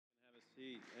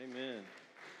Amen.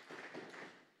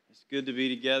 It's good to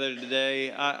be together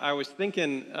today. I was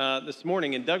thinking this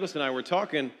morning, and Douglas and I were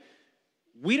talking,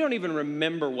 we don't even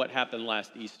remember what happened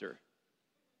last Easter.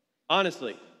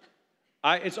 Honestly,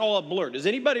 it's all a blur. Does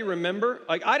anybody remember?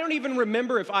 I don't even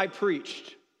remember if I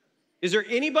preached. Is there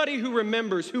anybody who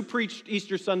remembers who preached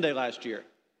Easter Sunday last year?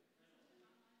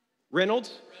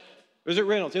 Reynolds? Was it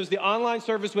Reynolds? It was the online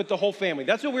service with the whole family.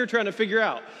 That's what we were trying to figure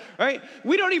out, right?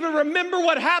 We don't even remember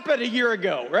what happened a year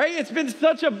ago, right? It's been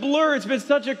such a blur. It's been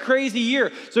such a crazy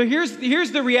year. So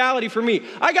here's the reality for me.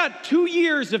 I got 2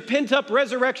 years of pent-up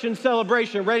resurrection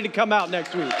celebration ready to come out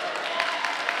next week.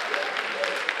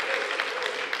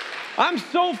 I'm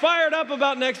so fired up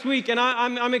about next week, and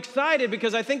I'm excited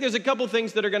because I think there's a couple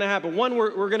things that are going to happen. One,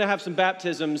 we're going to have some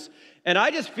baptisms, and I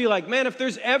just feel like, man, if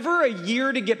there's ever a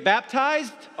year to get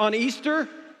baptized on Easter,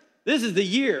 this is the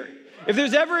year. If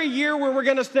there's ever a year where we're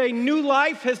going to say new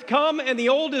life has come and the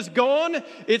old is gone,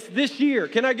 it's this year.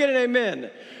 Can I get an amen?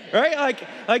 Right?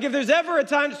 Like if there's ever a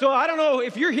time, so I don't know,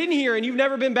 if you're in here and you've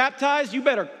never been baptized, you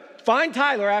better find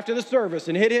Tyler after the service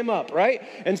and hit him up, right?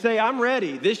 And say, I'm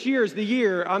ready. This year is the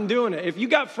year I'm doing it. If you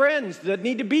got friends that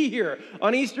need to be here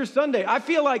on Easter Sunday, I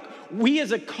feel like we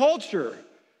as a culture,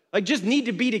 just need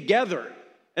to be together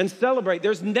and celebrate.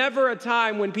 There's never a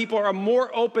time when people are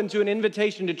more open to an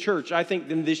invitation to church, I think,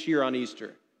 than this year on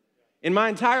Easter. In my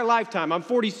entire lifetime, I'm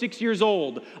 46 years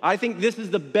old. I think this is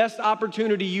the best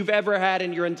opportunity you've ever had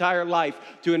in your entire life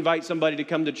to invite somebody to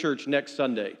come to church next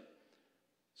Sunday.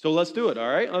 So let's do it, all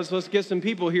right? Let's get some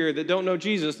people here that don't know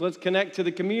Jesus. Let's connect to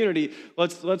the community.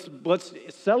 Let's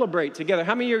celebrate together.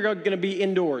 How many are going to be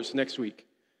indoors next week?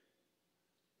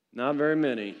 Not very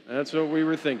many. That's what we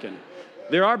were thinking.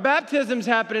 There are baptisms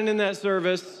happening in that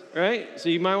service, right? So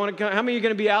you might want to come. How many are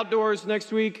going to be outdoors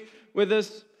next week with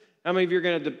us? How many of you are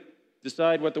going to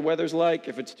decide what the weather's like,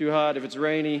 if it's too hot, if it's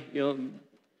rainy?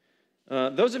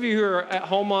 Those of you who are at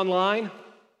home online,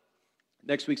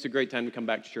 next week's a great time to come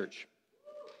back to church.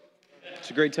 It's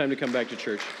a great time to come back to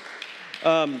church.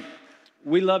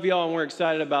 We love y'all, and we're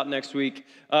excited about next week.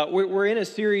 We're in a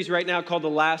series right now called The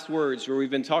Last Words, where we've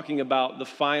been talking about the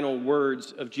final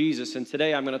words of Jesus. And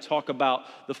today I'm going to talk about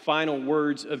the final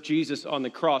words of Jesus on the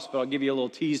cross, but I'll give you a little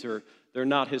teaser. They're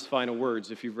not his final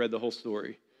words if you've read the whole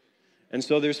story. And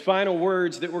so there's final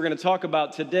words that we're going to talk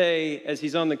about today as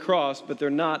he's on the cross, but they're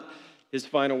not his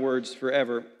final words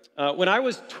forever. When I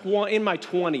was in my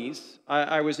 20s,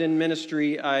 I was in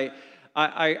ministry.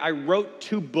 I wrote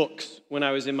 2 books when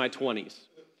I was in my 20s.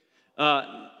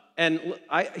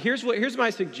 Here's my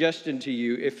suggestion to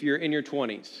you if you're in your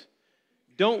 20s.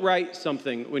 Don't write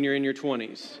something when you're in your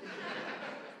 20s.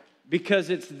 Because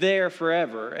it's there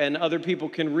forever, and other people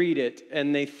can read it,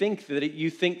 and they think that you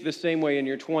think the same way in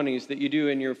your 20s that you do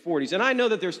in your 40s. And I know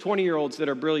that there's 20-year-olds that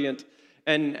are brilliant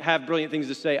and have brilliant things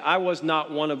to say. I was not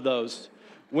one of those.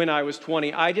 When I was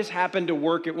 20, I just happened to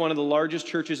work at one of the largest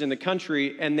churches in the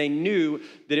country, and they knew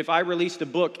that if I released a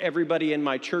book, everybody in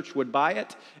my church would buy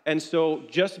it. And so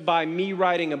just by me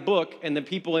writing a book and the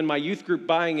people in my youth group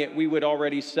buying it, we would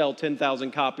already sell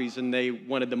 10,000 copies, and they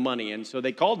wanted the money. And so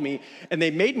they called me, and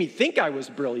they made me think I was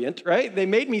brilliant, right? They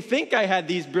made me think I had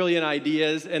these brilliant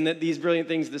ideas and that these brilliant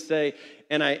things to say,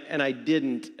 and I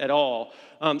didn't at all.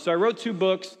 So I wrote 2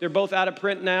 books. They're both out of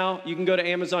print now. You can go to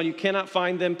Amazon. You cannot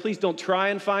find them. Please don't try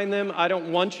and find them. I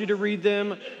don't want you to read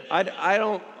them. I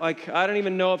don't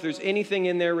even know if there's anything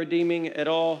in there redeeming at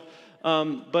all.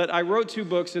 But I wrote 2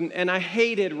 books, and I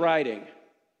hated writing.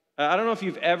 I don't know if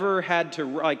you've ever had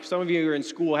to, some of you who are in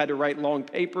school had to write long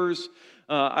papers.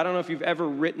 I don't know if you've ever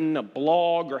written a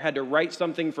blog or had to write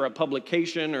something for a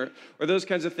publication or those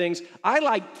kinds of things. I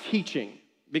like teaching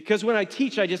because when I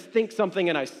teach, I just think something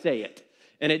and I say it.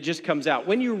 And it just comes out.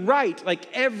 When you write,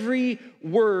 every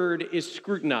word is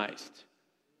scrutinized.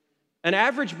 An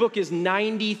average book is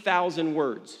 90,000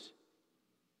 words.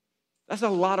 That's a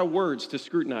lot of words to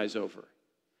scrutinize over.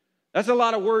 That's a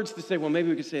lot of words to say, well, maybe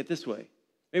we could say it this way.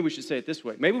 Maybe we should say it this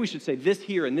way. Maybe we should say this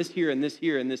here and this here and this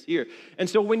here and this here. And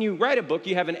so when you write a book,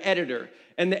 you have an editor.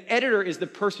 And the editor is the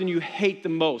person you hate the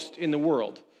most in the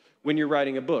world when you're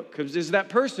writing a book. Because there's that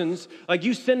person's,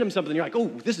 you send them something, you're like, oh,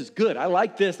 this is good. I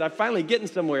like this. I'm finally getting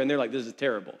somewhere. And they're like, this is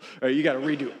terrible. Or you got to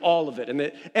redo all of it.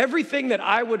 And everything that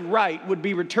I would write would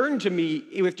be returned to me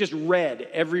with just red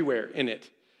everywhere in it.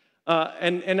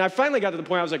 And I finally got to the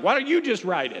point I was like, why don't you just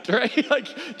write it,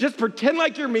 right? Just pretend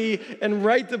like you're me and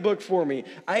write the book for me.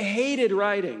 I hated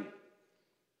writing.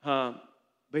 But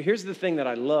here's the thing that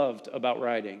I loved about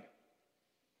writing.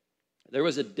 There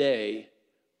was a day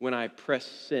when I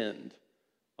pressed send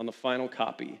on the final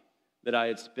copy that I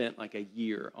had spent a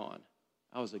year on.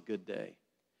 That was a good day.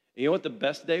 And you know what the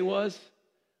best day was?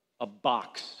 a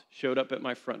box showed up at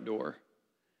my front door.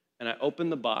 And I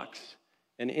opened the box,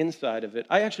 and inside of it,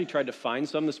 I actually tried to find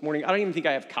some this morning. I don't even think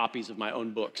I have copies of my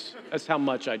own books. That's how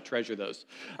much I treasure those.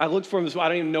 I looked for them, I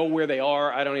don't even know where they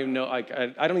are. I don't even know, I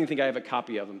don't even think I have a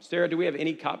copy of them. Sarah, do we have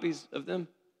any copies of them?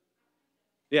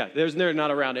 Yeah, they're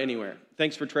not around anywhere.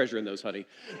 Thanks for treasuring those, honey.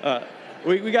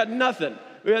 We got nothing.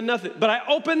 We had nothing. But I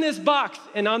opened this box,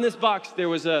 and on this box, there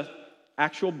was an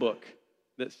actual book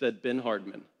that said Ben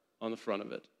Hardman on the front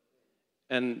of it.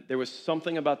 And there was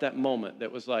something about that moment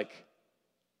that was like,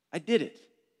 I did it.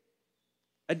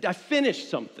 I finished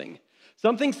something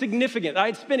significant. I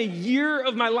had spent a year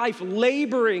of my life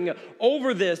laboring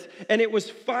over this, and it was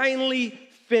finally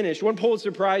finished. One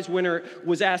Pulitzer Prize winner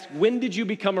was asked, when did you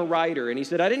become a writer? And he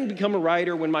said, I didn't become a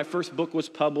writer when my first book was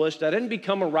published. I didn't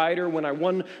become a writer when I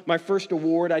won my first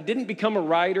award. I didn't become a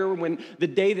writer when the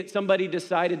day that somebody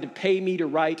decided to pay me to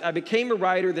write. I became a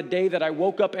writer the day that I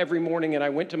woke up every morning and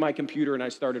I went to my computer and I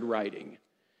started writing.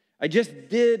 I just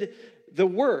did the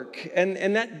work.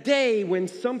 And that day when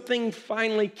something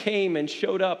finally came and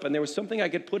showed up and there was something I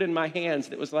could put in my hands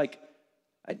that was like,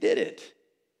 I did it.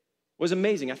 Was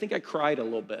amazing. I think I cried a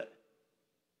little bit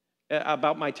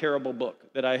about my terrible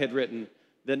book that I had written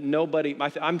that nobody,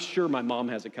 I'm sure my mom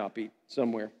has a copy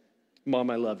somewhere. Mom,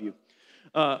 I love you.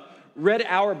 Red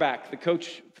Auerbach, the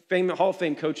coach, Hall of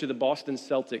Fame coach of the Boston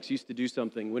Celtics, used to do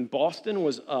something. When Boston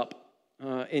was up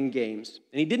in games,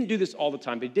 and he didn't do this all the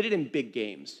time, but he did it in big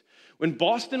games. When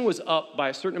Boston was up by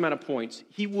a certain amount of points,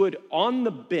 he would, on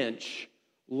the bench,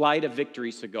 light a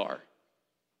victory cigar.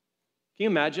 Can you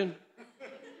imagine?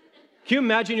 Can you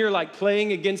imagine you're like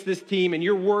playing against this team and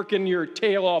you're working your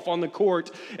tail off on the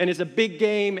court and it's a big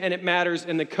game and it matters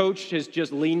and the coach has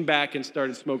just leaned back and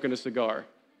started smoking a cigar.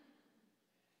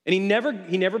 And he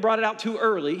never brought it out too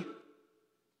early.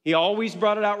 He always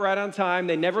brought it out right on time.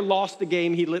 They never lost the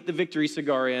game. He lit the victory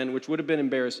cigar in, which would have been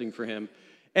embarrassing for him.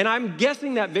 And I'm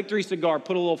guessing that victory cigar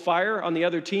put a little fire on the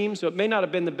other team, so it may not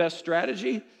have been the best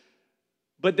strategy.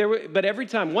 But every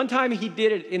time, one time he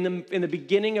did it in the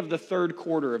beginning of the third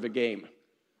quarter of a game.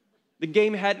 The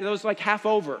game it was like half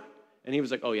over. And he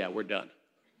was like, oh yeah, we're done.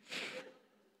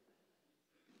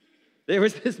 There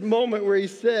was this moment where he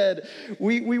said,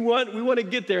 we want to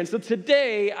get there. And so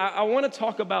today, I want to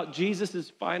talk about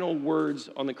Jesus' final words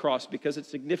on the cross because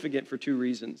it's significant for two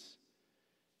reasons.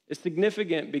 It's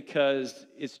significant because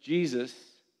it's Jesus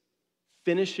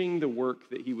finishing the work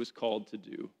that he was called to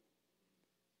do.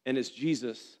 And it's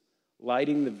Jesus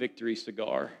lighting the victory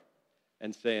cigar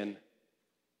and saying,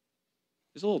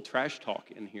 there's a little trash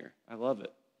talk in here. I love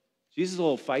it. Jesus is a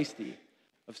little feisty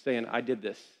of saying, I did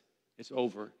this. It's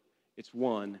over. It's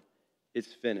won.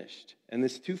 It's finished. And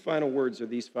these two final words are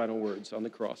these final words on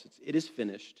the cross. It is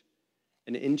finished,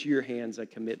 and into your hands I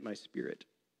commit my spirit.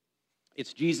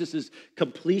 It's Jesus'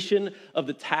 completion of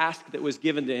the task that was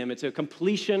given to him. It's a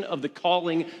completion of the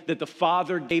calling that the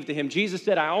Father gave to him. Jesus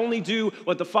said, I only do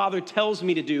what the Father tells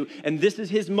me to do. And this is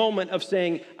his moment of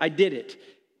saying, I did it.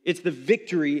 It's the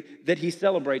victory that he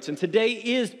celebrates. And today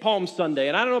is Palm Sunday.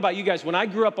 And I don't know about you guys, when I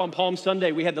grew up on Palm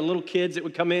Sunday, we had the little kids that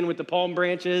would come in with the palm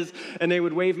branches and they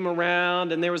would wave them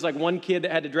around. And there was like one kid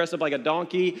that had to dress up like a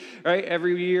donkey, right?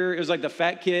 Every year, it was like the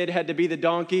fat kid had to be the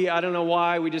donkey. I don't know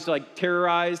why. We just like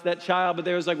terrorized that child. But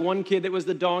there was like one kid that was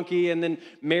the donkey. And then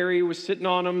Mary was sitting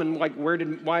on him. And like,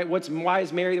 why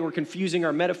is Mary? We're confusing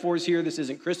our metaphors here. This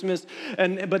isn't Christmas.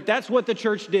 But that's what the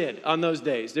church did on those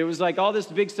days. There was like all this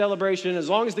big celebration. As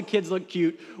long as the kids looked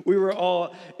cute, we were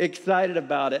all excited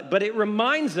about it. But it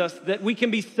reminds us that we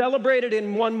can be celebrated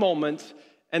in one moment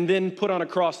and then put on a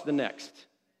cross the next.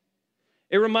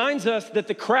 It reminds us that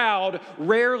the crowd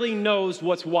rarely knows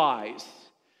what's wise.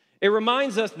 It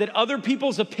reminds us that other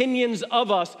people's opinions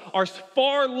of us are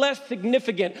far less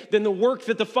significant than the work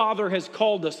that the Father has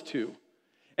called us to.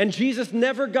 And Jesus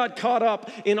never got caught up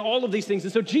in all of these things.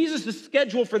 And so Jesus'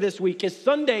 schedule for this week is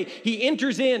Sunday, he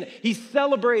enters in, he's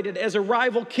celebrated as a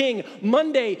rival king.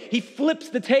 Monday, he flips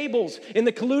the tables in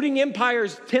the colluding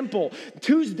empire's temple.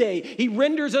 Tuesday, he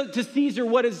renders to Caesar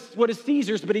what is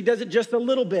Caesar's, but he does it just a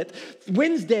little bit.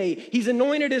 Wednesday, he's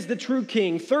anointed as the true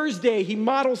king. Thursday, he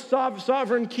models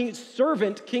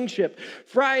servant kingship.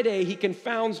 Friday, he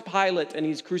confounds Pilate and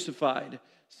he's crucified.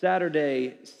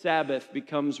 Saturday, Sabbath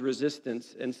becomes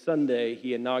resistance, and Sunday,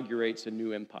 he inaugurates a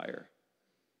new empire.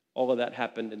 All of that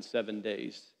happened in 7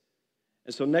 days.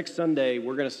 And so next Sunday,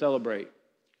 we're going to celebrate.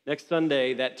 Next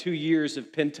Sunday, that 2 years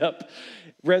of pent-up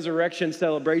resurrection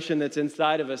celebration that's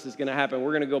inside of us is going to happen.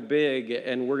 We're going to go big,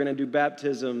 and we're going to do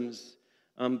baptisms.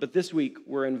 But this week,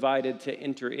 we're invited to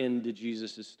enter into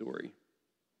Jesus' story.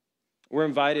 We're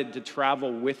invited to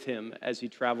travel with him as he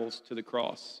travels to the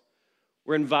cross.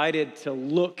 We're invited to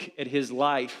look at his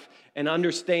life and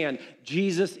understand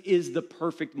Jesus is the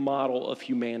perfect model of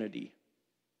humanity.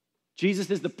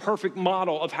 Jesus is the perfect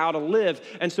model of how to live.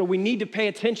 And so we need to pay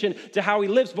attention to how he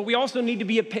lives, but we also need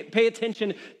to pay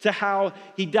attention to how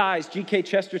he dies. G.K.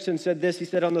 Chesterton said this. He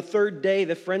said, on the third day,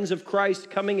 the friends of Christ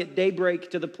coming at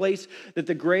daybreak to the place that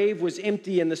the grave was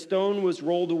empty and the stone was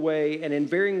rolled away, and in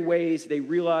varying ways they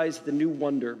realized the new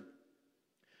wonder.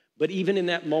 But even in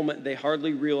that moment, they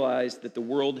hardly realized that the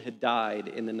world had died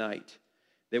in the night,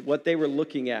 that what they were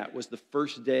looking at was the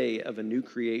first day of a new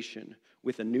creation,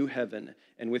 with a new heaven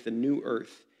and with a new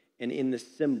earth, and in the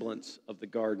semblance of the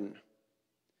garden.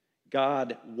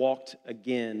 God walked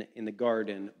again in the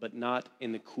garden, but not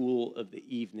in the cool of the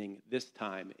evening, this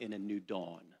time in a new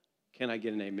dawn. Can I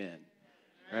get an amen?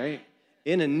 Right?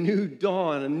 In a new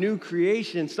dawn, a new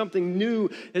creation, something new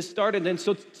has started. And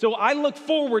so I look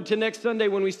forward to next Sunday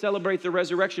when we celebrate the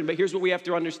resurrection, but here's what we have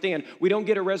to understand. We don't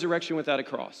get a resurrection without a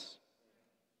cross.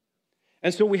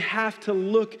 And so we have to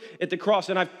look at the cross.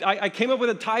 And I came up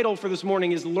with a title for this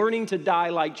morning is Learning to Die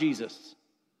Like Jesus.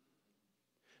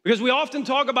 Because we often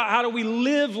talk about how do we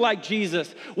live like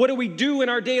Jesus? What do we do in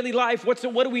our daily life?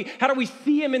 How do we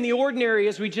see him in the ordinary,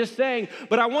 as we just sang?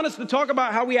 But I want us to talk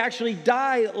about how we actually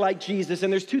die like Jesus.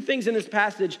 And there's two things in this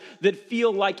passage that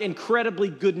feel like incredibly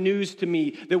good news to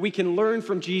me that we can learn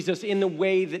from Jesus in the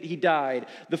way that he died.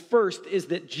 The first is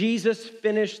that Jesus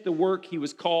finished the work he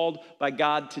was called by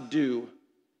God to do,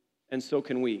 and so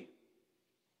can we.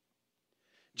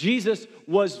 Jesus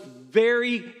was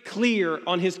very clear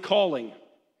on his calling.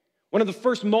 One of the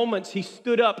first moments he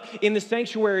stood up in the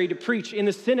sanctuary to preach in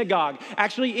the synagogue,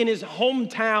 actually in his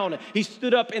hometown, he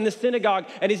stood up in the synagogue,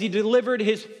 and as he delivered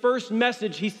his first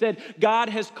message, he said, God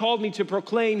has called me to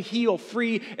proclaim, heal,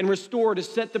 free, and restore, to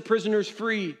set the prisoners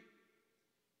free.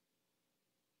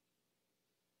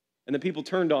 And the people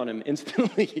turned on him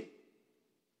instantly.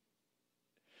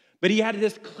 But he had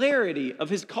this clarity of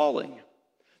his calling.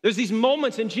 There's these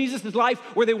moments in Jesus' life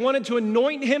where they wanted to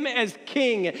anoint him as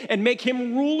king and make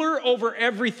him ruler over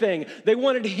everything. They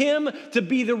wanted him to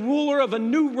be the ruler of a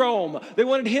new Rome. They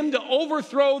wanted him to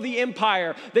overthrow the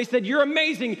empire. They said, you're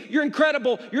amazing, you're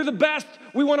incredible, you're the best,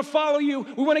 we want to follow you,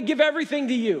 we want to give everything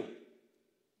to you.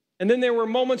 And then there were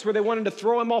moments where they wanted to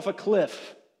throw him off a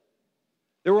cliff.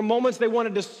 There were moments they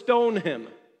wanted to stone him.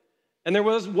 And there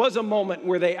was a moment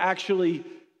where they actually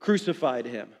crucified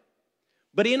him.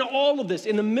 But in all of this,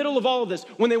 in the middle of all of this,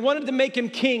 when they wanted to make him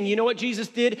king, you know what Jesus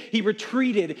did? He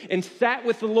retreated and sat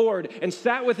with the Lord and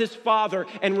sat with his Father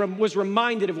and was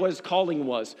reminded of what his calling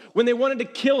was. When they wanted to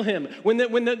kill him, when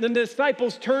the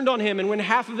disciples turned on him, and when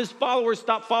half of his followers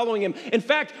stopped following him. In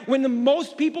fact, when the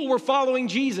most people were following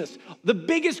Jesus, the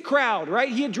biggest crowd, right?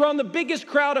 He had drawn the biggest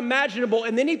crowd imaginable,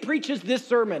 and then he preaches this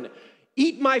sermon,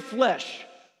 eat my flesh.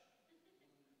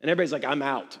 And everybody's like, I'm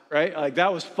out, right? Like,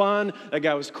 that was fun. That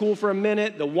guy was cool for a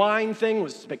minute. The wine thing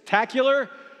was spectacular.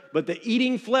 But the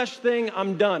eating flesh thing,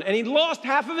 I'm done. And he lost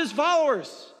half of his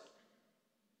followers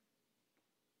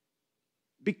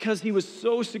because he was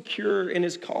so secure in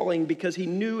his calling, because he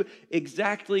knew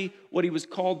exactly what he was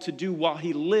called to do while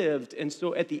he lived. And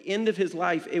so at the end of his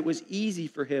life, it was easy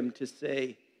for him to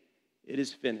say, it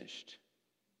is finished.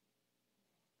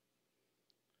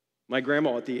 My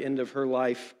grandma, at the end of her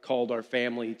life, called our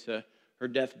family to her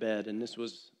deathbed, and this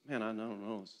was, I don't know,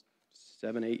 it was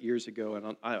 7, 8 years ago,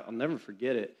 and I'll never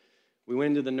forget it. We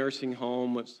went into the nursing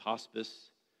home, it was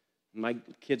hospice. My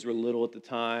kids were little at the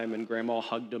time, and Grandma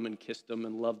hugged them and kissed them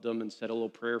and loved them and said a little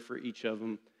prayer for each of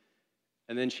them.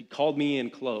 And then she called me in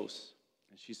close,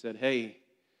 and she said, hey,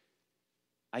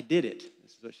 I did it.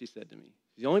 This is what she said to me.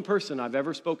 She's the only person I've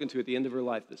ever spoken to at the end of her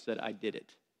life that said, I did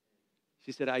it.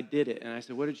 She said, I did it. And I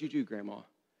said, what did you do, Grandma?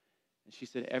 And she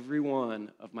said, every one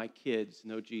of my kids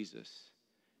know Jesus,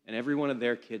 and every one of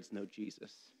their kids know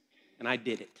Jesus. And I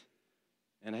did it.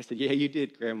 And I said, yeah, you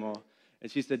did, Grandma.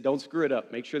 And she said, don't screw it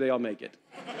up. Make sure they all make it.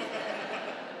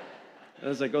 And I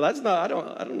was like, well, that's not,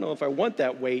 I don't know if I want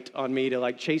that weight on me to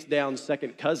like chase down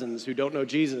second cousins who don't know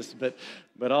Jesus,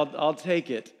 but I'll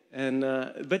take it. And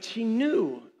but she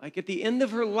knew, like at the end of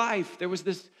her life, there was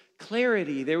this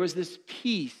clarity, there was this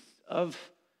peace of,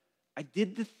 I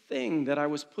did the thing that I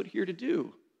was put here to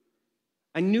do.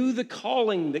 I knew the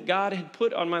calling that God had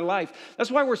put on my life. That's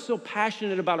why we're so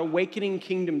passionate about awakening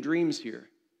kingdom dreams here.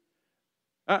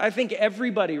 I think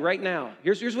everybody right now,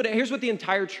 here's what the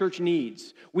entire church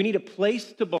needs. We need a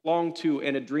place to belong to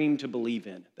and a dream to believe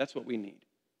in. That's what we need.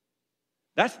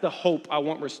 That's the hope I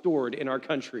want restored in our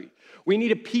country. We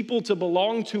need a people to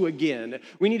belong to again.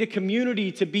 We need a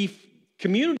community to be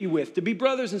community with, to be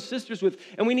brothers and sisters with,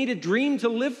 and we need a dream to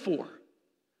live for.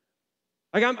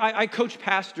 Like I coach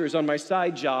pastors on my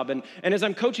side job, and as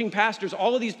I'm coaching pastors,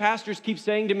 all of these pastors keep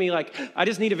saying to me, like, I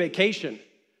just need a vacation.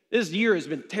 This year has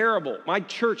been terrible. My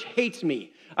church hates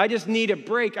me. I just need a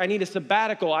break. I need a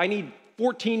sabbatical. I need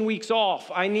 14 weeks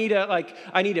off. I need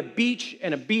a beach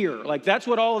and a beer. Like, that's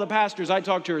what all of the pastors I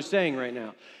talk to are saying right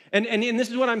now. And this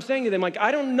is what I'm saying to them. Like,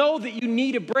 I don't know that you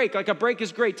need a break. Like, a break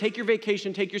is great. Take your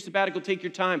vacation, take your sabbatical, take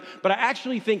your time. But I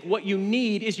actually think what you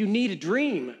need is you need a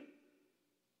dream.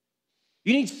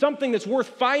 You need something that's worth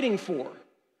fighting for.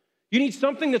 You need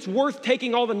something that's worth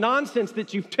taking all the nonsense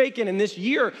that you've taken in this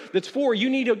year that's for. You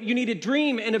need a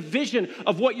dream and a vision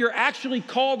of what you're actually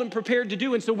called and prepared to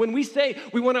do. And so when we say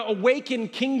we want to awaken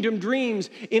kingdom dreams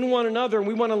in one another and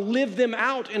we want to live them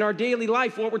out in our daily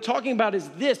life, what we're talking about is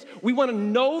this. We want to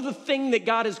know the thing that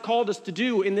God has called us to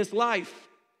do in this life.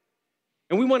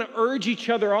 And we want to urge each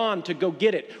other on to go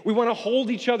get it. We want to hold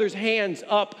each other's hands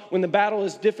up when the battle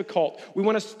is difficult. We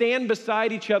want to stand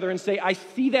beside each other and say, I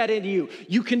see that in you.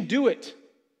 You can do it.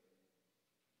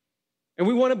 And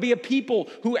we want to be a people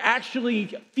who actually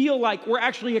feel like we're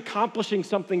actually accomplishing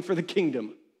something for the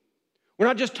kingdom. We're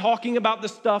not just talking about the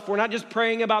stuff. We're not just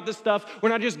praying about the stuff. We're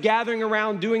not just gathering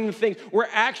around doing the things. We're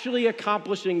actually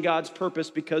accomplishing God's purpose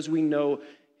because we know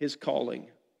his calling.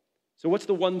 So what's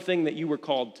the one thing that you were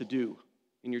called to do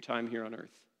in your time here on earth?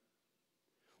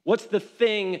 What's the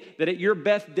thing that at your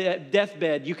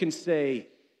deathbed you can say,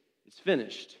 it's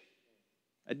finished.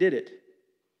 I did it.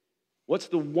 What's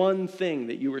the one thing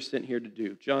that you were sent here to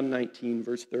do? John 19,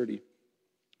 verse 30.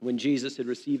 When Jesus had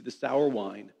received the sour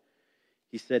wine,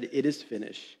 he said, it is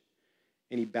finished.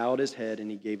 And he bowed his head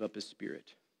and he gave up his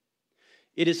spirit.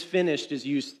 It is finished is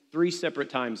used 3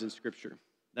 separate times in Scripture,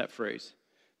 that phrase.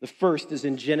 The first is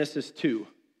in Genesis 2.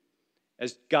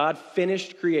 As God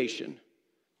finished creation,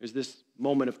 there's this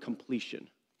moment of completion.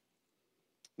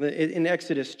 In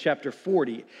Exodus chapter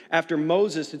 40, after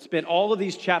Moses had spent all of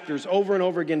these chapters over and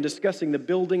over again discussing the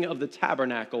building of the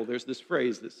tabernacle, there's this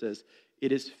phrase that says,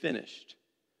 it is finished.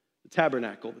 The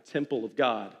tabernacle, the temple of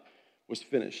God, was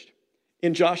finished.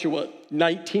 In Joshua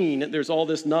 19, there's all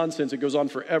this nonsense that goes on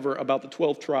forever about the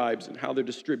 12 tribes and how they're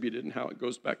distributed and how it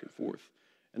goes back and forth.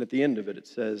 And at the end of it, it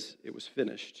says it was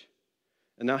finished.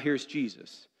 And now here's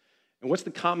Jesus. And what's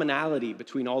the commonality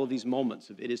between all of these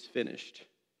moments of it is finished?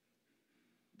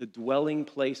 The dwelling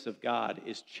place of God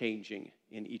is changing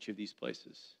in each of these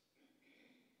places.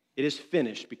 It is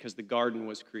finished because the garden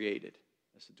was created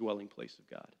as the dwelling place of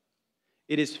God.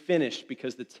 It is finished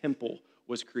because the temple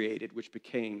was created, which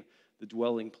became the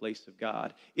dwelling place of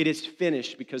God. It is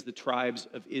finished because the tribes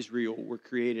of Israel were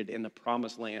created and the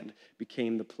promised land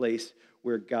became the place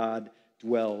where God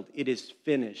dwelled. It is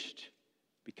finished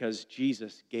because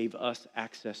Jesus gave us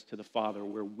access to the Father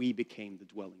where we became the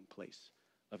dwelling place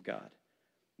of God.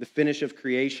 The finish of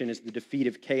creation is the defeat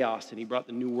of chaos, and he brought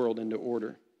the new world into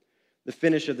order. The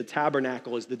finish of the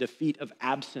tabernacle is the defeat of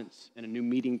absence, and a new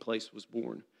meeting place was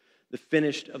born. The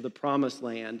finish of the promised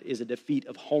land is a defeat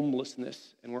of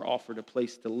homelessness, and we're offered a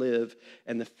place to live.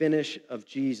 And the finish of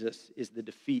Jesus is the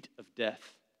defeat of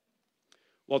death.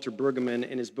 Walter Brueggemann,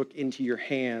 in his book Into Your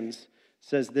Hands,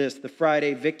 says this: the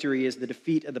Friday victory is the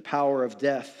defeat of the power of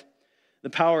death. The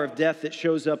power of death that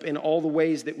shows up in all the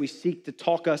ways that we seek to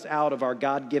talk us out of our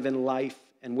God-given life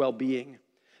and well-being.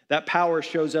 That power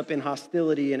shows up in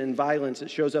hostility and in violence.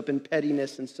 It shows up in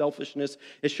pettiness and selfishness.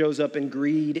 It shows up in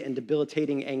greed and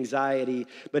debilitating anxiety.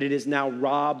 But it is now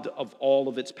robbed of all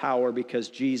of its power because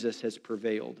Jesus has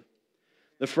prevailed.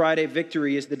 The Friday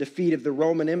victory is the defeat of the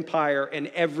Roman Empire and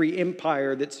every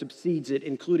empire that subsedes it,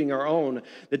 including our own,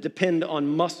 that depend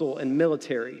on muscle and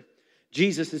military.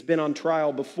 Jesus has been on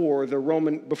trial before the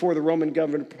Roman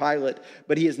governor Pilate,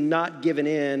 but he has not given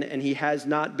in and he has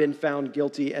not been found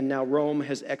guilty, and now Rome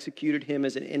has executed him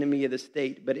as an enemy of the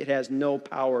state, but it has no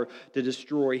power to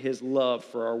destroy his love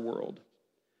for our world.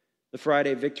 The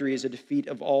Friday victory is a defeat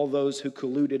of all those who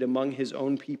colluded among his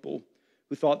own people,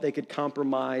 who thought they could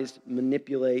compromise,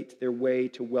 manipulate their way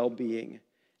to well-being,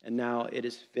 and now it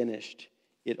is finished.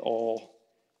 It all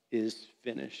is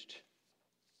finished.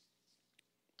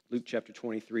 Luke chapter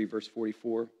 23, verse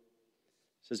 44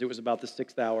 says, it was about the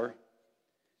 6th hour,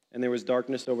 and there was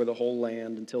darkness over the whole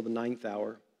land until the 9th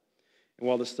hour. And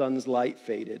while the sun's light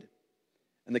faded,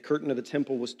 and the curtain of the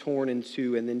temple was torn in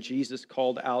two, and then Jesus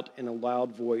called out in a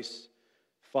loud voice,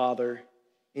 Father,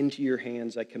 into your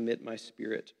hands I commit my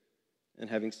spirit. And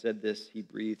having said this, he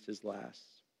breathed his last.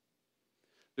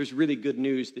 There's really good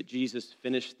news that Jesus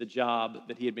finished the job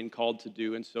that he had been called to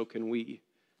do, and so can we.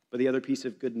 But the other piece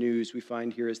of good news we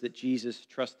find here is that Jesus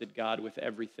trusted God with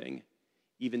everything,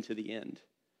 even to the end.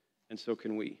 And so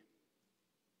can we.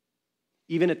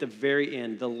 Even at the very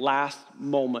end, the last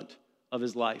moment of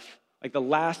his life, like the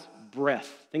last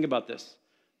breath. Think about this.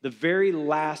 The very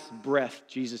last breath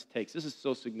Jesus takes. This is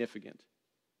so significant.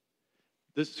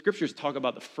 The scriptures talk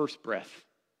about the first breath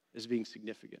as being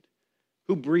significant.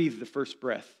 Who breathed the first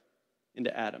breath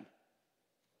into Adam?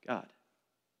 God.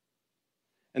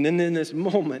 And then in this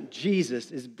moment, Jesus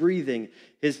is breathing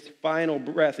his final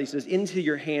breath. He says, into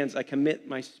your hands I commit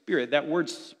my spirit. That word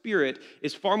spirit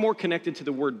is far more connected to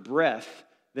the word breath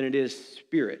than it is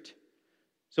spirit.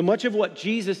 So much of what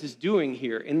Jesus is doing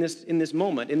here in this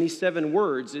moment, in these 7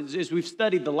 words, as we've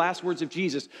studied the last words of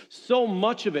Jesus, so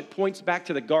much of it points back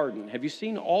to the garden. Have you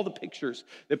seen all the pictures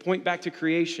that point back to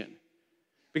creation?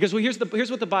 Because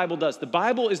here's what the Bible does. The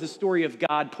Bible is the story of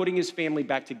God putting his family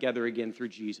back together again through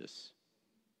Jesus.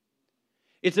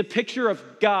 It's a picture of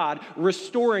God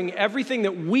restoring everything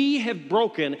that we have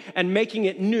broken and making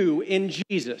it new in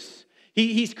Jesus.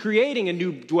 He's creating a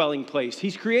new dwelling place.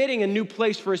 He's creating a new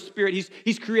place for his spirit.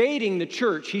 He's creating the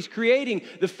church. He's creating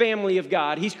the family of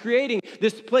God. He's creating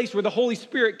this place where the Holy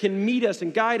Spirit can meet us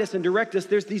and guide us and direct us.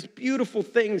 There's these beautiful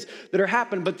things that are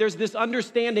happening, but there's this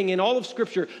understanding in all of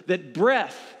Scripture that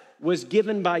breath was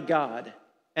given by God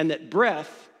and that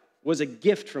breath was a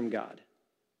gift from God.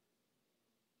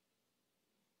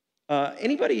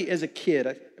 Anybody as a kid,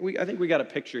 I think we got a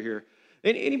picture here.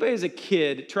 Anybody as a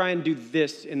kid try and do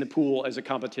this in the pool as a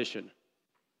competition?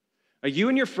 You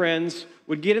and your friends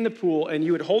would get in the pool and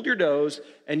you would hold your nose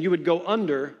and you would go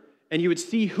under and you would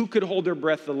see who could hold their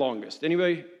breath the longest.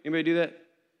 Anybody do that?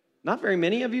 Not very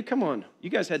many of you? Come on.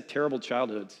 You guys had terrible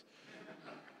childhoods.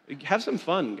 Have some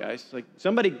fun, guys. Like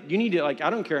somebody, you need to, I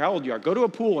don't care how old you are, go to a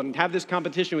pool and have this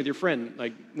competition with your friend,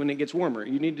 when it gets warmer.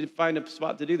 You need to find a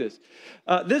spot to do this.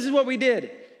 This is what we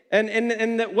did.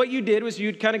 And what you did was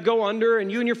you'd kind of go under, and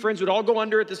you and your friends would all go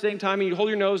under at the same time, and you'd hold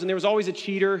your nose, and there was always a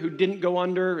cheater who didn't go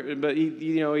under, but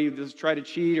he'd just try to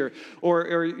cheat,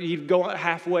 or he'd go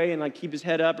halfway and keep his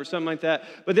head up or something like that.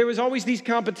 But there was always these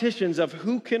competitions of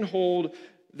who can hold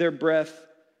their breath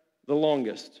the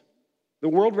longest. The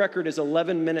world record is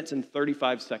 11 minutes and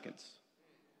 35 seconds,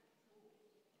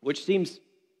 which seems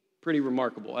pretty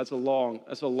remarkable. That's a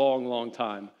long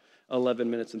time,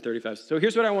 11 minutes and 35. So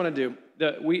here's what I want to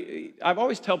do. I've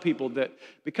always tell people that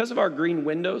because of our green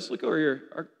windows, look over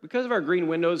here, because of our green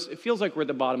windows, it feels like we're at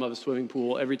the bottom of a swimming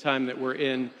pool every time that we're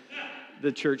in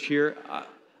the church here.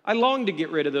 I long to get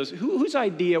rid of those. Whose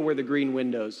idea were the green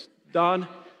windows? Don?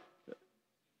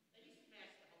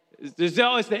 It's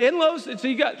the in-laws. So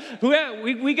we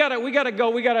gotta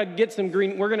go. We gotta get some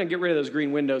green. We're gonna get rid of those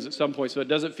green windows at some point, so it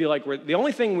doesn't feel like the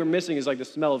only thing we're missing is the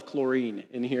smell of chlorine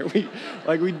in here.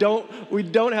 We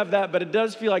don't have that, but it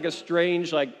does feel like a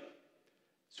strange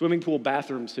swimming pool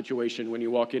bathroom situation when you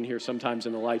walk in here. Sometimes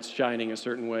in the lights shining a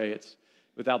certain way, it's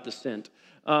without the scent.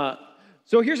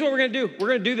 So here's what we're gonna do. We're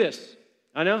gonna do this.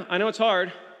 I know it's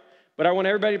hard, but I want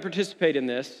everybody to participate in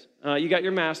this. You got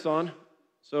your masks on.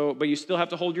 But you still have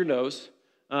to hold your nose.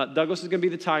 Douglas is going to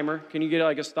be the timer. Can you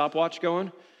get a stopwatch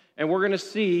going? And we're going to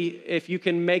see if you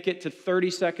can make it to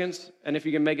 30 seconds and if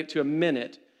you can make it to a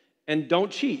minute. And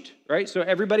don't cheat, right? So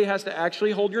everybody has to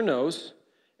actually hold your nose.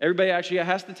 Everybody actually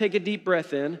has to take a deep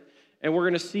breath in. And we're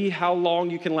going to see how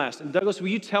long you can last. And Douglas, will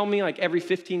you tell me every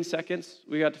 15 seconds?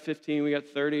 We got to 15, we got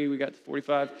 30, we got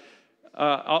 45.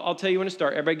 I'll tell you when to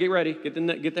start. Everybody get ready.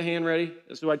 Get the hand ready.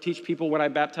 This is what I teach people when I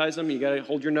baptize them. You got to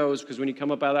hold your nose because when you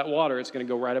come up out of that water, it's going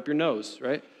to go right up your nose,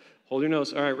 right? Hold your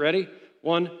nose. All right, ready?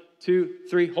 1, 2,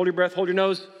 3. Hold your breath. Hold your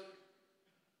nose.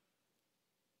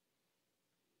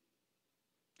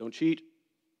 Don't cheat.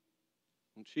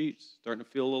 Don't cheat. It's starting to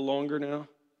feel a little longer now.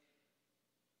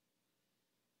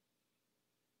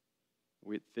 Are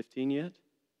we at 15 yet?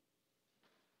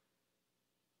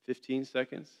 15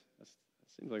 seconds?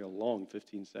 Seems like a long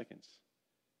 15 seconds.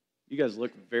 You guys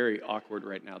look very awkward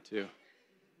right now, too.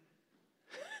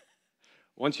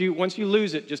 Once you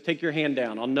lose it, just take your hand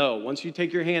down. I'll know. Once you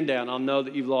take your hand down, I'll know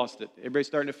that you've lost it. Everybody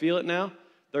starting to feel it now?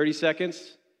 30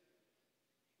 seconds?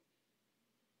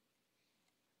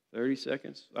 30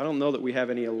 seconds? I don't know that we have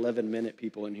any 11-minute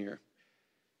people in here.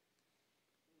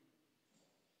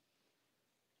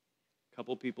 A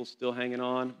couple people still hanging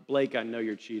on. Blake, I know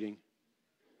you're cheating.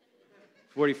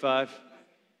 45.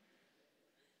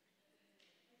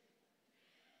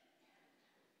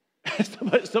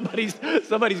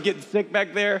 Somebody's getting sick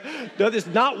back there. No, it's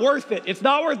not worth it. It's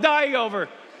not worth dying over.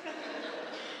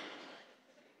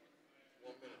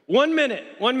 1 minute.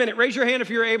 1 minute. Raise your hand if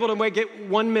you're able to make it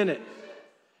 1 minute.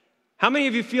 How many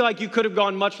of you feel like you could have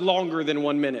gone much longer than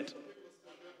 1 minute?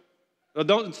 Well,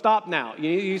 don't stop now.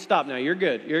 You stop now. You're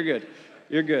good. You're good.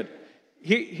 You're good.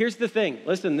 Here's the thing.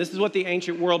 Listen, this is what the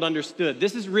ancient world understood.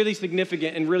 This is really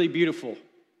significant and really beautiful.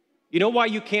 You know why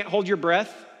you can't hold your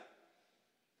breath?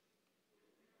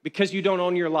 Because you don't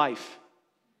own your life.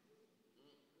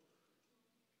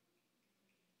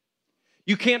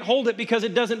 You can't hold it because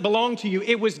it doesn't belong to you.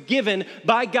 It was given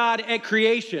by God at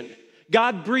creation.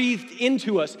 God breathed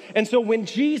into us. And so when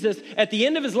Jesus, at the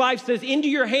end of his life, says, into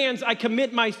your hands I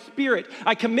commit my spirit,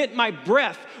 I commit my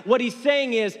breath, what he's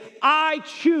saying is, I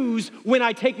choose when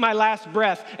I take my last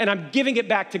breath, and I'm giving it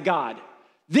back to God.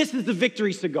 This is the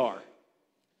victory cigar.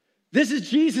 This is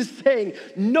Jesus saying,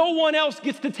 no one else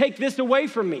gets to take this away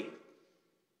from me.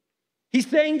 He's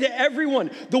saying to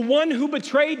everyone, the one who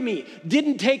betrayed me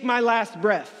didn't take my last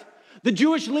breath. The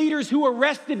Jewish leaders who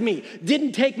arrested me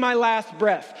didn't take my last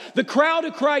breath. The crowd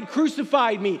who cried,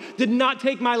 crucified me, did not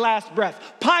take my last breath.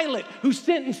 Pilate, who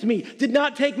sentenced me, did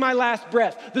not take my last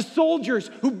breath. The soldiers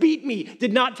who beat me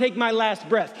did not take my last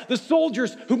breath. The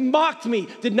soldiers who mocked me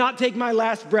did not take my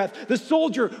last breath. The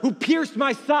soldier who pierced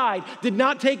my side did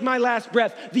not take my last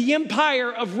breath. The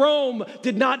empire of Rome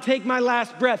did not take my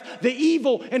last breath. The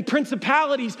evil and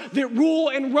principalities that rule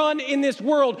and run in this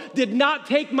world did not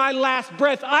take my last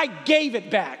breath. I gave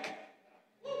it back.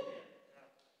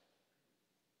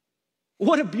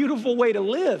 What a beautiful way to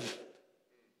live.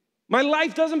 My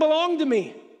life doesn't belong to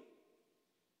me.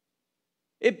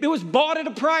 It was bought at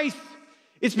a price.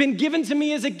 It's been given to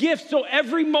me as a gift. So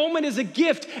every moment is a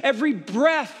gift. Every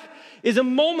breath is a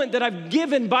moment that I've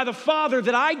given by the Father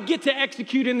that I get to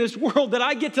execute in this world, that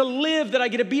I get to live, that I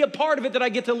get to be a part of it, that I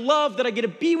get to love, that I get to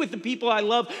be with the people I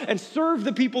love and serve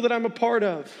the people that I'm a part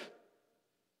of.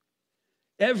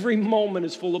 Every moment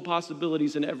is full of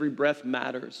possibilities and every breath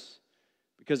matters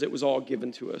because it was all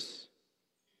given to us.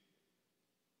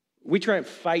 We try and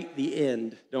fight the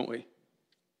end, don't we?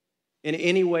 In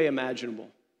any way imaginable,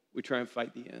 we try and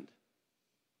fight the end.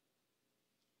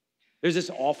 There's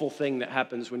this awful thing that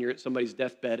happens when you're at somebody's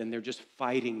deathbed and they're just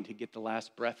fighting to get the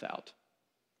last breath out.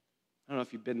 I don't know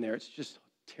if you've been there. It's just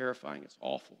terrifying. It's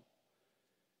awful.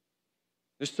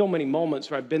 There's so many moments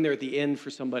where I've been there at the end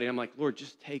for somebody. I'm like, Lord,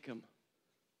 just take them.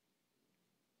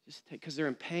 Just take, because they're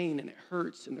in pain and it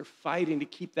hurts and they're fighting to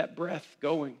keep that breath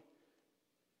going.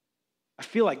 I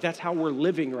feel like that's how we're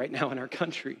living right now in our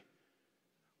country.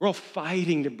 We're all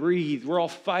fighting to breathe. We're all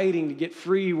fighting to get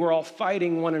free. We're all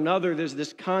fighting one another. There's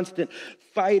this constant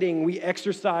fighting. We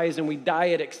exercise and we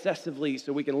diet excessively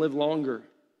so we can live longer.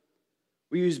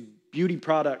 We use beauty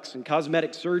products and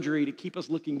cosmetic surgery to keep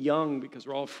us looking young because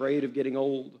we're all afraid of getting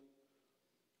old.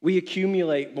 We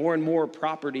accumulate more and more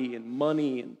property and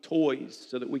money and toys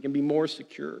so that we can be more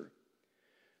secure.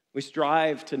 We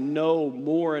strive to know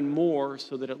more and more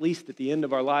so that at least at the end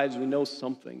of our lives we know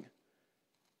something.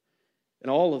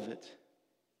 And all of it,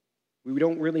 we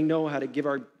don't really know how to give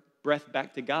our breath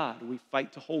back to God. We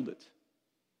fight to hold it.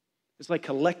 It's like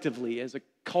collectively, as a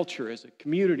culture, as a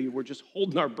community, we're just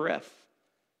holding our breath.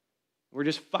 We're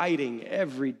just fighting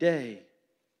every day.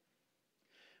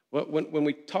 When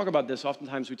we talk about this,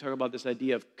 oftentimes we talk about this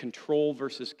idea of control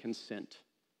versus consent.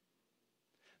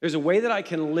 There's a way that I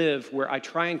can live where I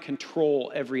try and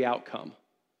control every outcome.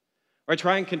 Or I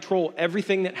try and control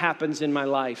everything that happens in my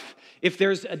life. If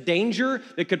there's a danger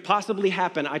that could possibly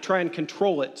happen, I try and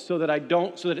control it so that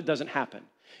it doesn't happen.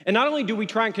 And not only do we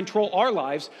try and control our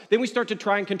lives, then we start to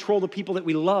try and control the people that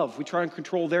we love. We try and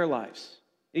control their lives.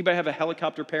 Anybody have a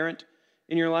helicopter parent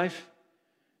in your life?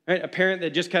 Right? A parent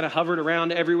that just kind of hovered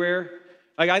around everywhere.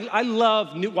 Like I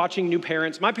love watching new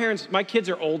parents. My kids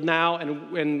are old now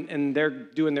and they're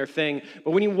doing their thing.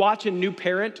 But when you watch a new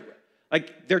parent,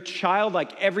 like their child,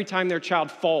 like every time their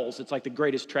child falls, it's like the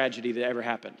greatest tragedy that ever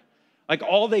happened. Like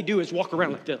all they do is walk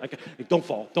around like this, like don't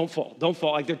fall, don't fall, don't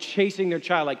fall. Like they're chasing their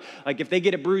child. Like if they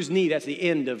get a bruised knee, that's the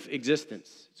end of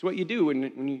existence. It's what you do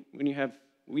when you have.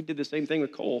 We did the same thing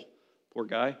with Cole, poor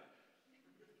guy.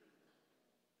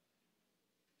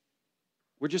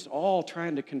 We're just all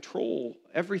trying to control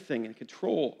everything and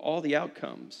control all the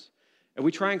outcomes. And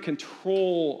we try and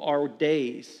control our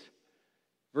days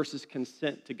versus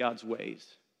consent to God's ways.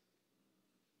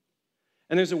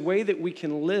 And there's a way that we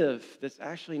can live that's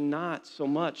actually not so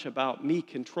much about me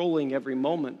controlling every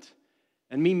moment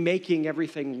and me making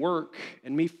everything work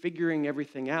and me figuring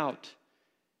everything out.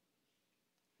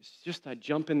 It's just I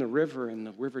jump in the river and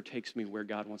the river takes me where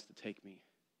God wants to take me.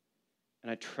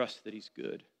 And I trust that He's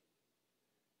good.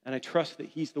 And I trust that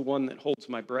He's the one that holds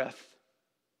my breath.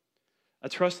 I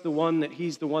trust that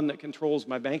He's the one that controls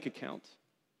my bank account.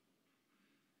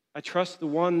 I trust the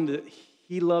one that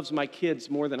He loves my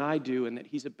kids more than I do and that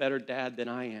He's a better dad than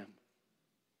I am.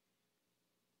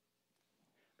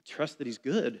 I trust that He's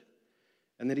good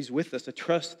and that He's with us. I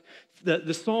trust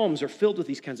the Psalms are filled with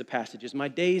these kinds of passages. My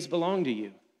days belong to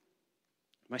you.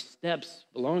 My steps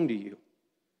belong to you.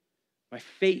 My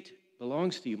fate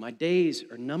belongs to you. My days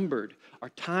are numbered. Our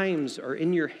times are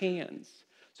in your hands.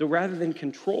 So rather than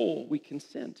control, we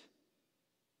consent.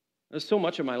 So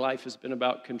much of my life has been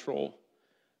about control.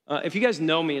 If you guys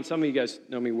know me, and some of you guys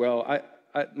know me well,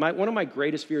 one of my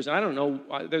greatest fears, and I don't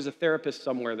know, there's a therapist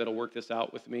somewhere that'll work this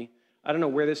out with me. I don't know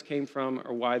where this came from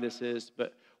or why this is,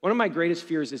 but one of my greatest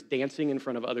fears is dancing in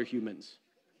front of other humans.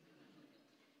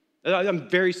 I'm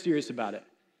very serious about it.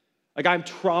 Like, I'm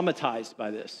traumatized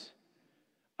by this.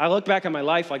 I look back on my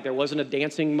life like there wasn't a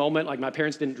dancing moment, like my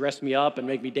parents didn't dress me up and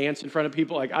make me dance in front of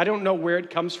people. Like, I don't know where it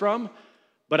comes from,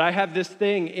 but I have this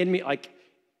thing in me, like,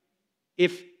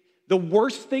 if the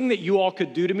worst thing that you all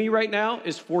could do to me right now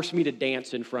is force me to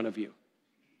dance in front of you,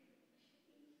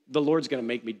 the Lord's gonna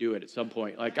make me do it at some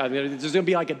point. Like, there's gonna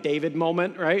be like a David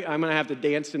moment, right? I'm gonna have to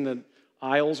dance in the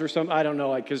aisles or something. I don't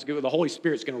know, like, because the Holy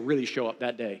Spirit's gonna really show up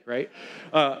that day, right?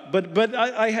 But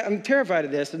I'm terrified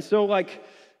of this, and so like,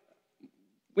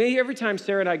 every time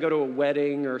Sarah and I go to a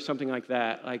wedding or something like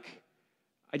that, like,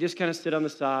 I just kind of sit on the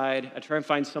side. I try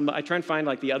and find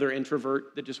like the other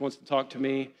introvert that just wants to talk to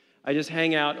me. I just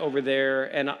hang out over there,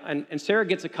 and Sarah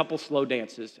gets a couple slow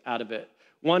dances out of it.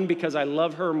 One, because I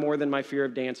love her more than my fear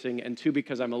of dancing, and two,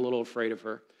 because I'm a little afraid of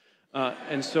her.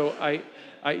 And so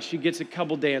she gets a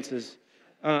couple dances.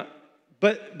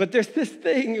 But there's this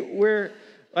thing where,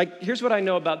 like, here's what I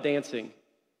know about dancing.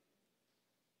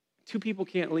 Two people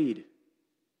can't lead.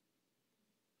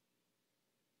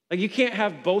 Like, you can't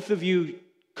have both of you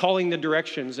calling the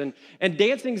directions. And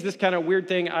dancing's this kind of weird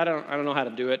thing. I don't know how to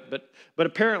do it, but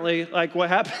apparently, like, what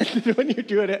happens when you're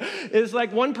doing it is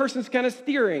like one person's kind of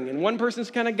steering and one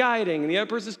person's kind of guiding and the other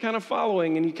person's kind of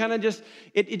following, and you kind of just,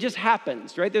 it just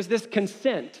happens, right? There's this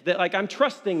consent that, like, I'm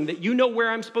trusting that you know where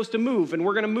I'm supposed to move and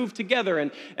we're going to move together,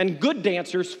 and good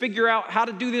dancers figure out how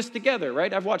to do this together,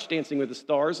 right? I've watched Dancing with the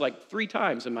Stars like 3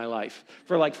 times in my life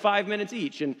for like 5 minutes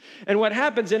each, and what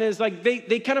happens in it is, like,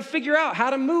 they kind of figure out how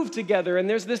to move together, and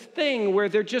there's this thing where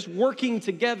they're just working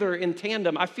together in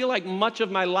tandem. I feel like much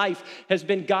of my life has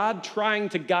been God trying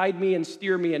to guide me and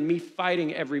steer me, and me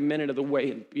fighting every minute of the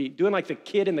way and doing like the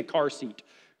kid in the car seat,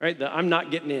 right? I'm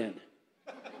not getting in.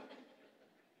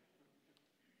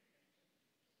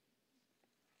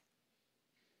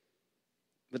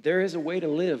 But there is a way to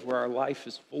live where our life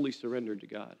is fully surrendered to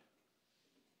God.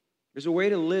 There's a way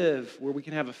to live where we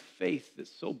can have a faith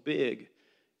that's so big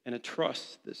and a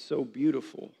trust that's so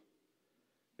beautiful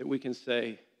that we can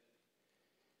say,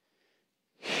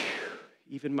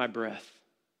 even my breath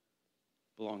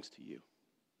belongs to you,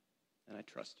 and I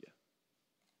trust you.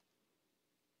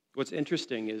 What's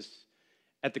interesting is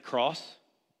at the cross,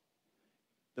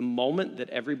 the moment that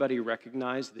everybody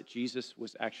recognized that Jesus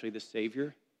was actually the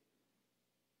Savior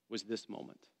was this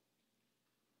moment.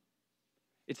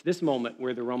 It's this moment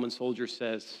where the Roman soldier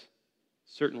says,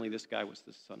 certainly this guy was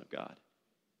the Son of God.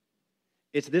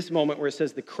 It's this moment where it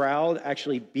says the crowd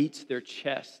actually beats their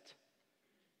chest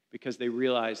because they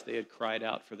realized they had cried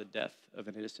out for the death of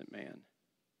an innocent man.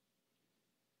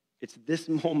 It's this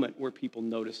moment where people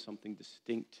notice something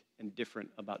distinct and different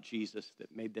about Jesus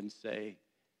that made them say,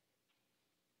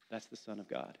 that's the Son of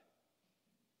God.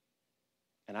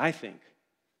 And I think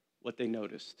what they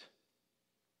noticed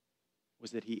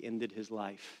was that he ended his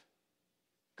life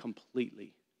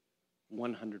completely,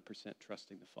 100%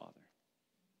 trusting the Father.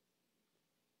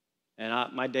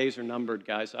 And my days are numbered,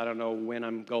 guys. I don't know when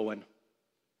I'm going,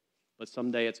 but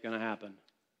someday it's going to happen.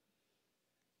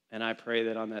 And I pray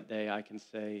that on that day I can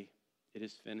say, it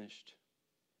is finished,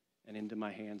 and into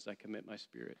my hands I commit my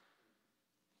spirit.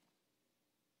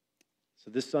 So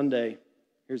this Sunday,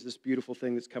 here's this beautiful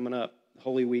thing that's coming up.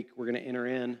 Holy Week, we're going to enter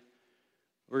in.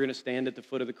 We're going to stand at the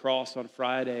foot of the cross on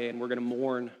Friday, and we're going to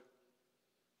mourn.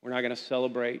 We're not going to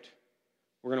celebrate.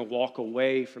 We're going to walk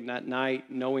away from that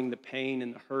night knowing the pain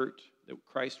and the hurt that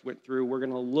Christ went through. We're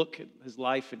going to look at his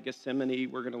life at Gethsemane.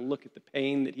 We're going to look at the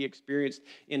pain that he experienced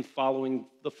in following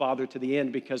the Father to the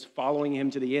end, because following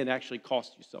him to the end actually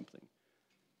cost you something.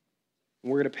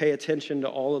 And we're going to pay attention to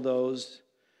all of those,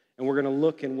 and we're going to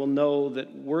look and we'll know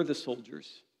that we're the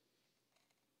soldiers,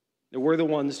 that we're the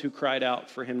ones who cried out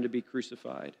for him to be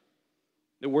crucified,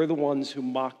 that we're the ones who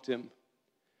mocked him,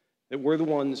 that we're the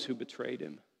ones who betrayed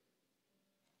him.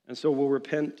 And so we'll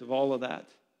repent of all of that.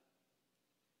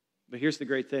 But here's the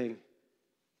great thing.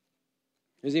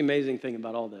 Here's the amazing thing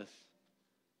about all this.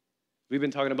 We've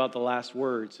been talking about the last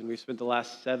words, and we've spent the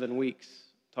last 7 weeks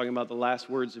talking about the last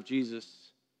words of Jesus.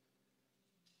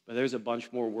 But there's a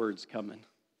bunch more words coming.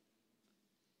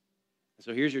 And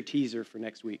so here's your teaser for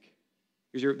next week.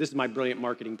 This is my brilliant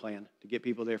marketing plan to get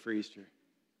people there for Easter.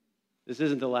 This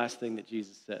isn't the last thing that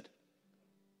Jesus said.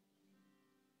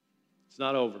 It's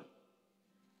not over.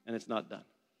 and it's not done.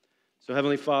 So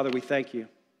Heavenly Father, we thank you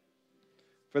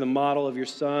for the model of your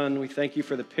Son. We thank you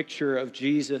for the picture of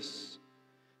Jesus,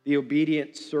 the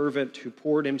obedient servant who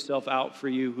poured himself out for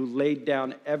you, who laid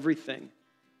down everything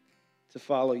to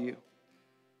follow you.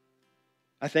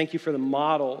 I thank you for the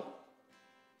model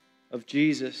of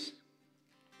Jesus,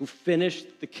 who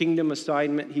finished the kingdom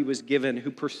assignment he was given,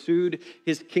 who pursued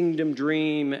his kingdom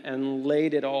dream and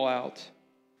laid it all out.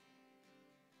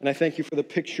 And I thank you for the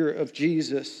picture of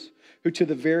Jesus, who to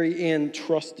the very end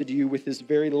trusted you with his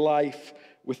very life,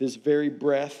 with his very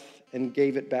breath, and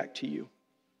gave it back to you.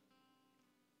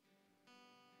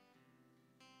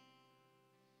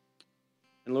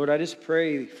 And Lord, I just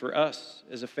pray for us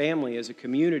as a family, as a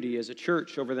community, as a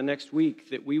church over the next week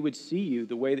that we would see you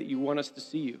the way that you want us to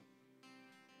see you.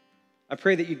 I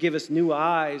pray that you give us new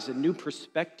eyes and new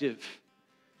perspective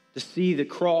to see the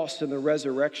cross and the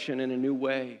resurrection in a new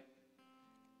way.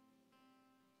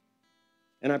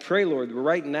 And I pray, Lord, we're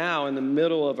right now in the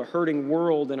middle of a hurting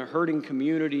world and a hurting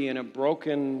community and a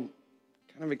broken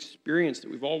kind of experience that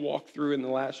we've all walked through in the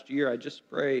last year. I just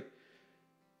pray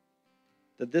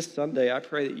that this Sunday, I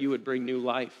pray that you would bring new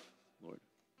life, Lord.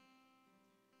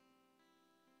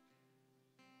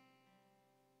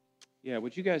 Yeah,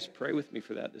 would you guys pray with me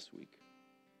for that this week?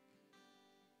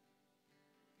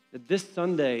 That this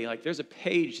Sunday, there's a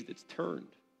page that's turned.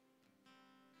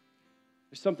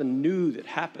 There's something new that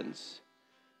happens.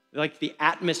 Like the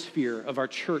atmosphere of our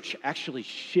church actually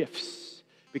shifts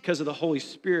because of the Holy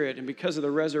Spirit and because of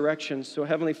the resurrection. So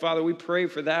Heavenly Father, we pray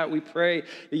for that. We pray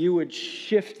that you would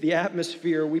shift the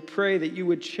atmosphere. We pray that you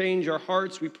would change our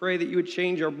hearts. We pray that you would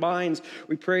change our minds.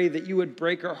 We pray that you would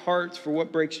break our hearts for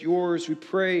what breaks yours. We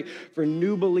pray for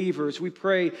new believers. We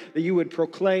pray that you would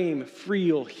proclaim,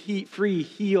 free,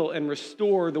 heal, and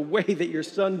restore the way that your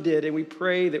Son did. And we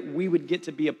pray that we would get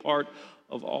to be a part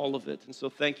of all of it. And so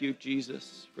thank you,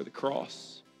 Jesus, for the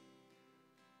cross.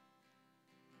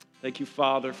 Thank you,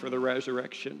 Father, for the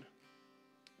resurrection.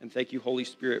 And thank you, Holy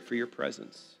Spirit, for your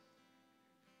presence.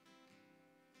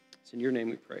 It's in your name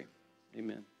we pray.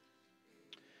 Amen.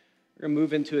 We're going to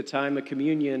move into a time of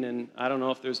communion, and I don't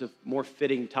know if there's a more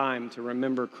fitting time to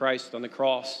remember Christ on the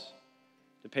cross,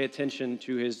 to pay attention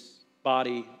to his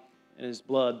body and his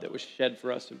blood that was shed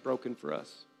for us and broken for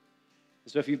us.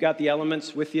 So if you've got the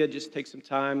elements with you, just take some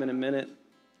time in a minute.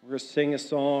 We're going to sing a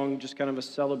song, just kind of a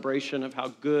celebration of how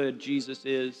good Jesus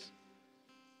is.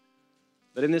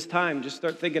 But in this time, just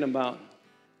start thinking about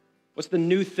what's the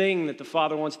new thing that the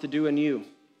Father wants to do in you?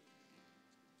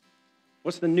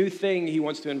 What's the new thing he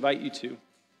wants to invite you to? And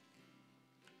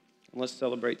let's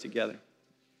celebrate together.